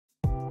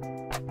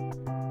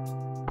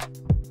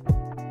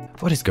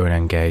What is going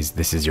on, guys?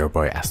 This is your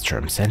boy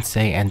Astrum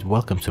Sensei and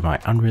welcome to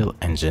my Unreal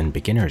Engine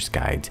Beginner's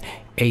Guide,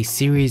 a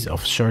series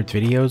of short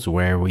videos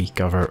where we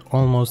cover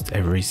almost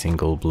every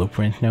single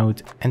blueprint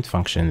node and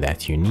function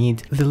that you need.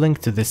 The link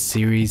to this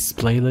series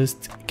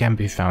playlist can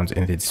be found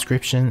in the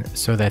description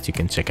so that you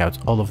can check out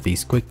all of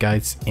these quick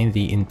guides in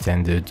the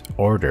intended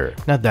order.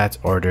 Not that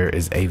order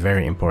is a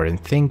very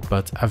important thing,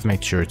 but I've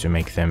made sure to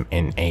make them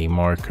in a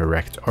more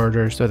correct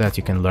order so that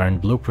you can learn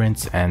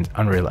blueprints and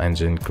Unreal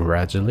Engine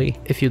gradually.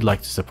 If you'd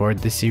like to support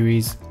this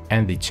series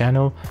and the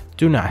channel,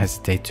 do not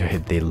hesitate to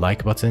hit the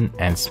like button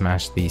and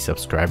smash the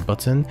subscribe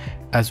button,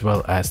 as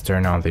well as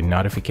turn on the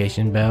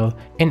notification bell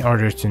in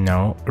order to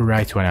know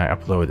right when I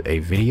upload a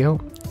video.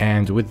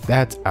 And with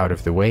that out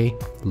of the way,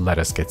 let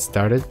us get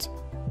started.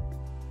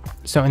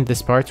 So in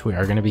this part, we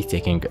are going to be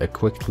taking a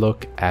quick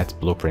look at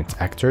blueprint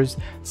actors,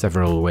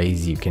 several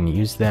ways you can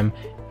use them,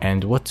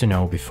 and what to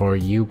know before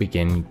you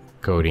begin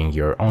coding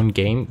your own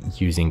game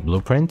using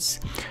blueprints.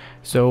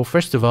 So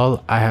first of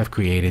all, I have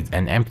created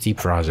an empty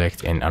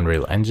project in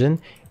Unreal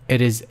Engine. It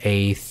is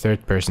a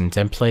third-person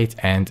template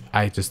and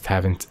I just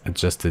haven't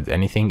adjusted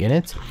anything in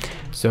it.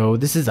 So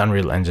this is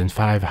Unreal Engine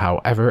 5.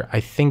 However, I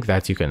think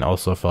that you can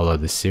also follow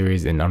the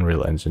series in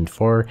Unreal Engine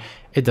 4.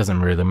 It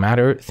doesn't really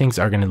matter. Things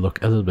are going to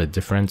look a little bit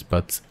different,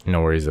 but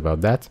no worries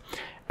about that.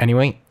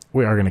 Anyway,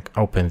 we are going to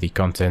open the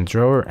content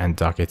drawer and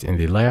dock it in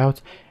the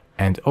layout.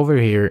 And over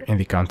here in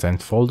the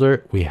content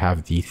folder, we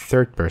have the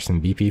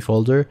third-person BP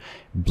folder,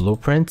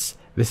 blueprints.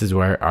 This is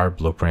where our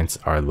blueprints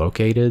are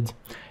located.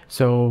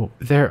 So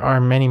there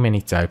are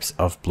many types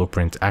of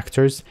blueprint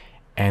actors,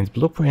 and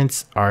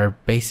blueprints are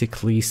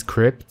basically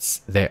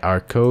scripts. They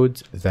are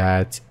code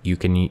that you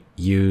can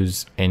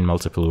use in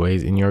multiple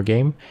ways in your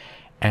game.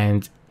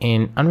 And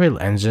in Unreal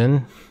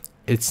Engine,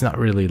 it's not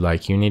really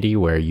like Unity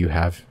where you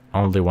have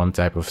only one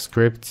type of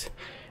script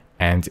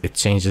and it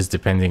changes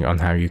depending on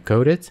how you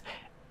code it.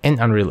 In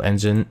Unreal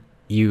Engine,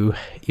 you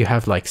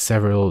have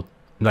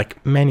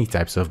many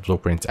types of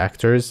blueprint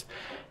actors.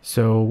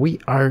 So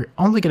we are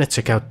only going to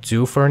check out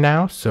two for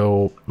now.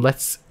 So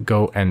let's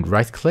go and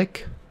right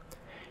click.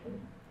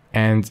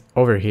 And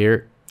over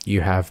here,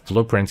 you have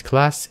blueprint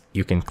class.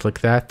 You can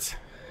click that.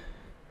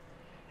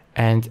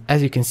 And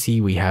as you can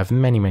see, we have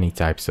many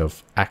types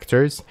of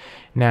actors.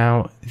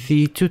 Now,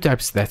 the two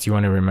types that you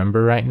want to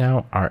remember right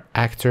now are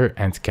actor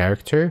and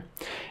character.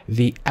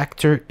 The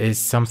actor is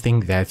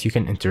something that you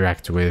can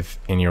interact with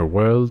in your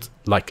world,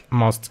 like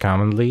most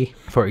commonly.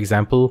 For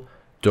example,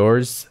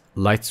 doors,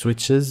 light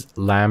switches,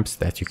 lamps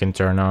that you can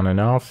turn on and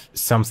off,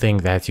 something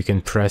that you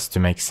can press to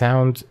make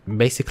sound,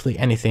 basically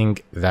anything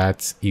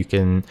that you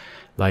can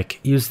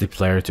use the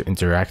player to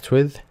interact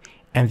with.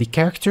 And the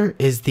character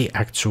is the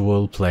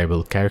actual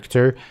playable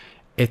character.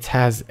 It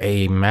has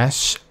a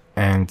mesh,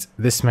 and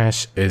this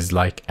mesh is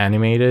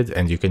animated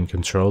and you can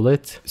control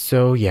it.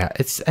 So yeah,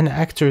 it's an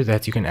actor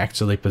that you can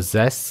actually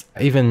possess.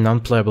 Even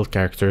non-playable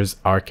characters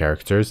are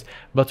characters,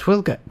 but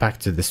we'll get back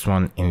to this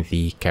one in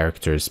the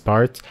characters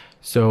part.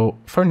 So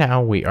for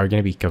now, we are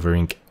going to be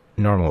covering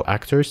normal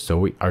actors. So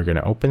we are going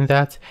to open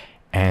that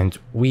and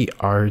we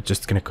are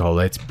just going to call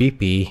it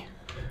BP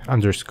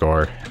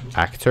underscore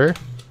actor.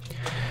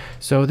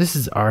 So this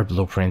is our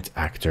blueprint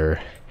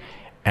actor.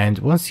 And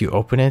once you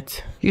open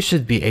it, you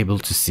should be able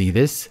to see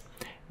this.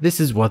 This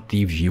is what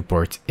the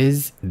viewport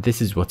is.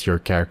 This is what your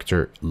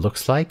character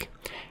looks like.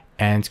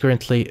 And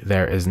currently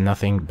there is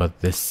nothing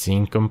but this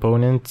scene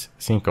component.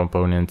 Scene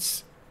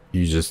components,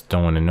 you just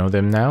don't want to know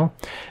them now.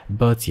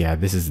 But yeah,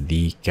 this is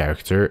the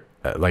character,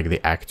 the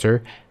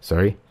actor,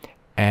 sorry.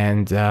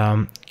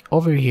 And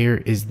over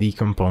here is the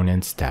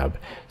components tab.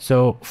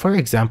 So for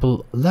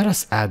example, let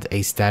us add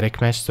a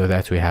static mesh so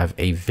that we have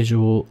a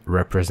visual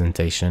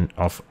representation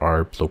of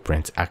our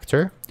blueprint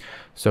actor.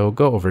 So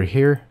go over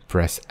here,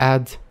 press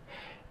add,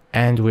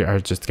 and we are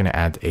just going to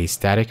add a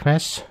static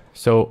mesh.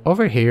 So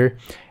over here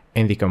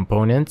in the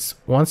components,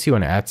 once you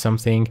want to add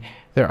something,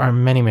 there are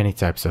many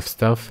types of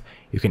stuff.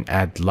 You can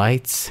add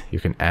lights,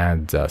 you can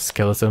add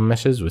skeleton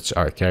meshes, which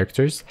are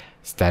characters,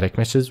 static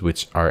meshes,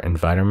 which are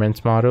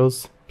environment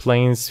models,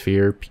 plane,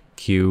 sphere,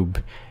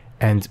 cube,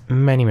 and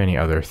many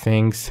other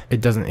things. It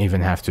doesn't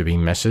even have to be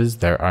meshes.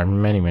 There are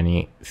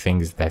many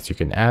things that you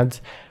can add,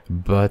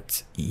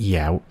 but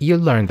yeah, you'll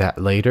learn that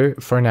later.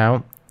 For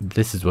now,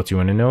 this is what you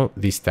want to know,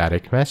 the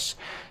static mesh.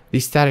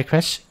 The static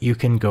mesh, you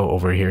can go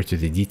over here to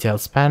the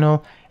details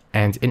panel,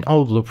 and in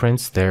all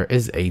blueprints, there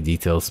is a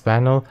details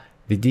panel.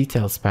 The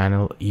details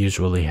panel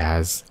usually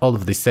has all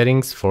of the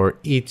settings for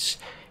each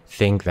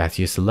thing that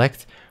you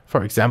select.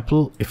 For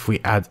example, if we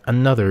add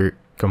another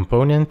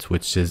component,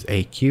 which is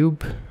a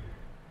cube,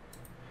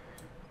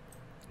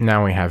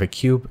 now we have a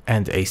cube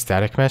and a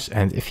static mesh.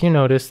 And if you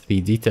notice, the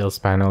details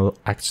panel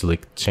actually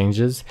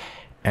changes,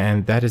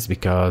 and that is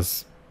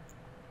because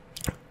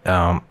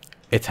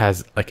it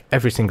has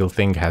every single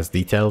thing has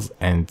details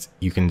and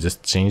you can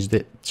just change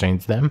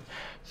them.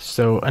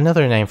 So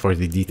another name for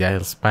the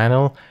details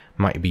panel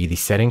might be the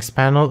settings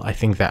panel. I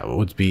think that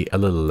would be a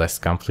little less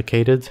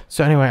complicated.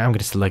 So anyway, I'm going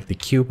to select the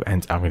cube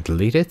and I'm going to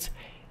delete it.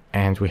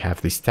 And we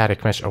have the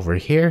static mesh over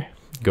here.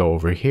 Go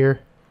over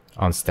here,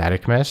 on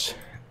static mesh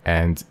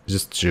and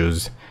just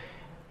choose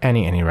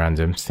any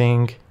random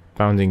thing,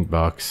 bounding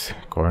box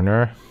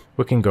corner.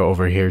 We can go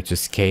over here to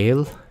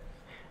scale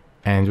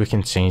and we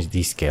can change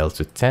the scale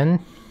to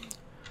 10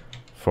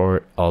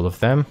 for all of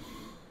them.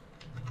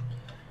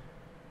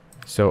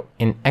 So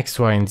in X,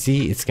 Y, and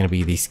Z, it's going to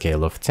be the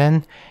scale of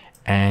 10.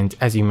 And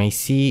as you may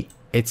see,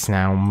 it's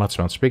now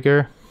much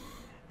bigger.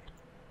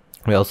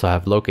 We also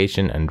have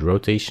location and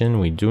rotation.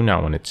 We do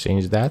not want to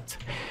change that.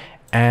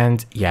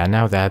 And yeah,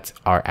 now that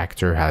our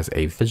actor has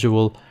a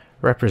visual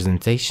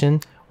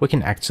representation, we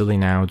can actually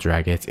now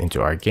drag it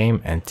into our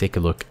game and take a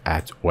look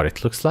at what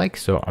it looks like.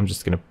 So I'm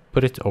just going to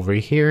put it over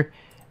here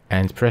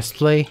and press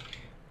play.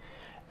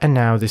 And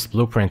now this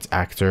blueprint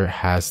actor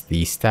has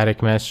the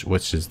static mesh,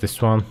 which is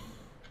this one.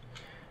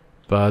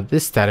 But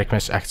this static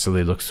mesh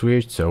actually looks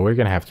weird, so we're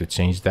going to have to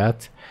change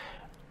that.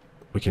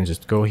 We can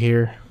just go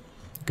here,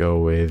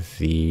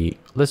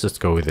 let's just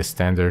go with the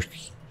standard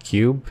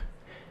cube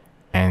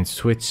and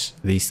switch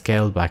the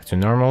scale back to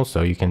normal.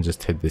 So you can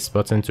just hit this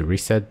button to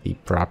reset the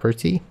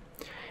property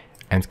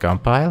and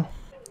compile.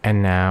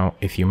 And now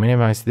if you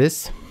minimize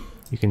this,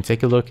 you can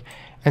take a look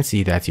and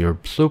see that your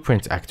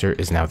blueprint actor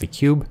is now the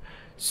cube.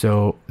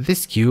 So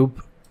this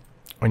cube,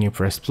 when you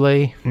press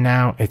play,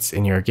 now it's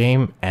in your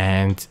game.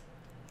 And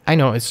I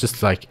know it's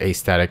just like a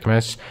static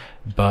mesh,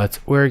 but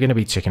we're going to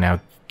be checking out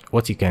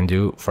what you can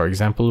do, for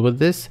example, with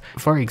this.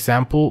 For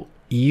example,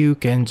 you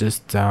can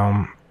just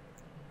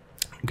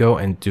go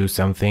and do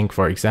something.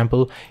 For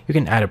example, you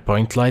can add a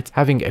point light.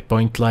 Having a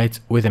point light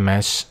with a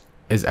mesh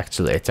is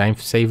actually a time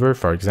saver.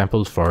 For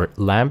example, for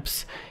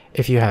lamps,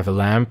 if you have a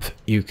lamp,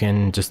 you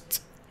can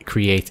just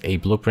create a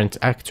blueprint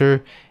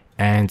actor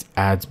and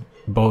add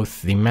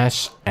both the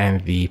mesh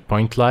and the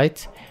point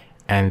light,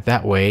 and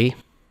that way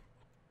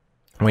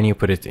when you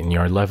put it in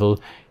your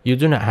level, you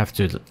do not have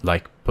to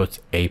like put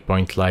a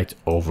point light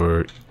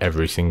over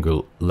every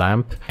single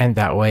lamp, and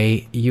that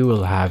way you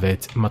will have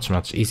it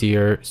much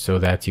easier, so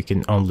that you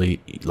can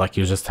only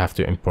you just have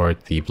to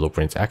import the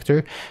blueprint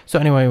actor. So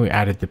anyway, we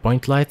added the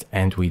point light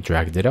and we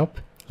dragged it up.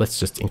 Let's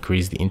just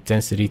increase the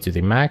intensity to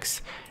the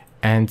max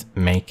and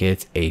make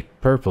it a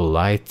purple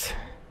light.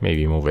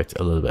 Maybe move it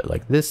a little bit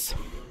like this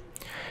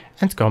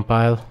and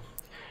compile.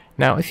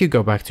 Now if you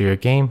go back to your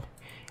game,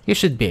 you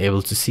should be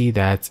able to see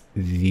that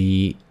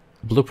the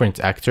blueprint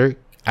actor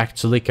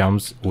actually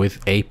comes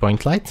with a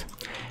point light.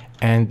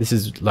 And this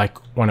is like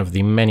one of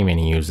the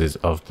many uses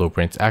of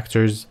blueprint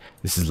actors.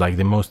 This is like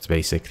the most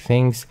basic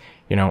things.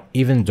 You know,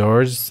 even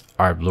doors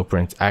are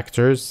blueprint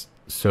actors.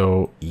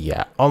 So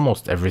yeah,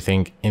 almost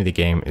everything in the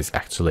game is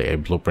actually a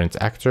blueprint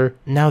actor.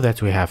 Now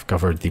that we have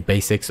covered the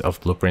basics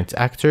of blueprint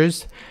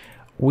actors,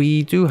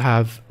 we do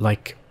have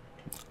like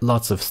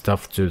lots of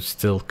stuff to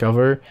still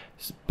cover,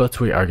 but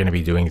we are going to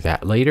be doing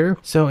that later.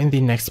 So in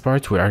the next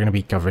part, we are going to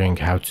be covering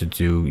how to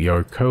do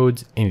your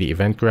code in the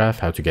event graph,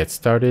 how to get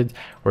started.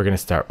 We're going to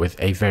start with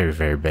a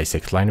very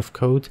basic line of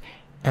code.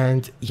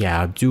 And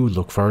yeah, do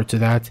look forward to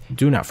that.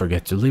 Do not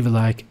forget to leave a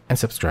like and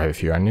subscribe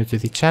if you are new to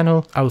the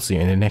channel. I will see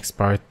you in the next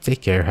part.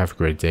 Take care, have a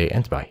great day,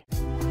 and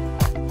bye.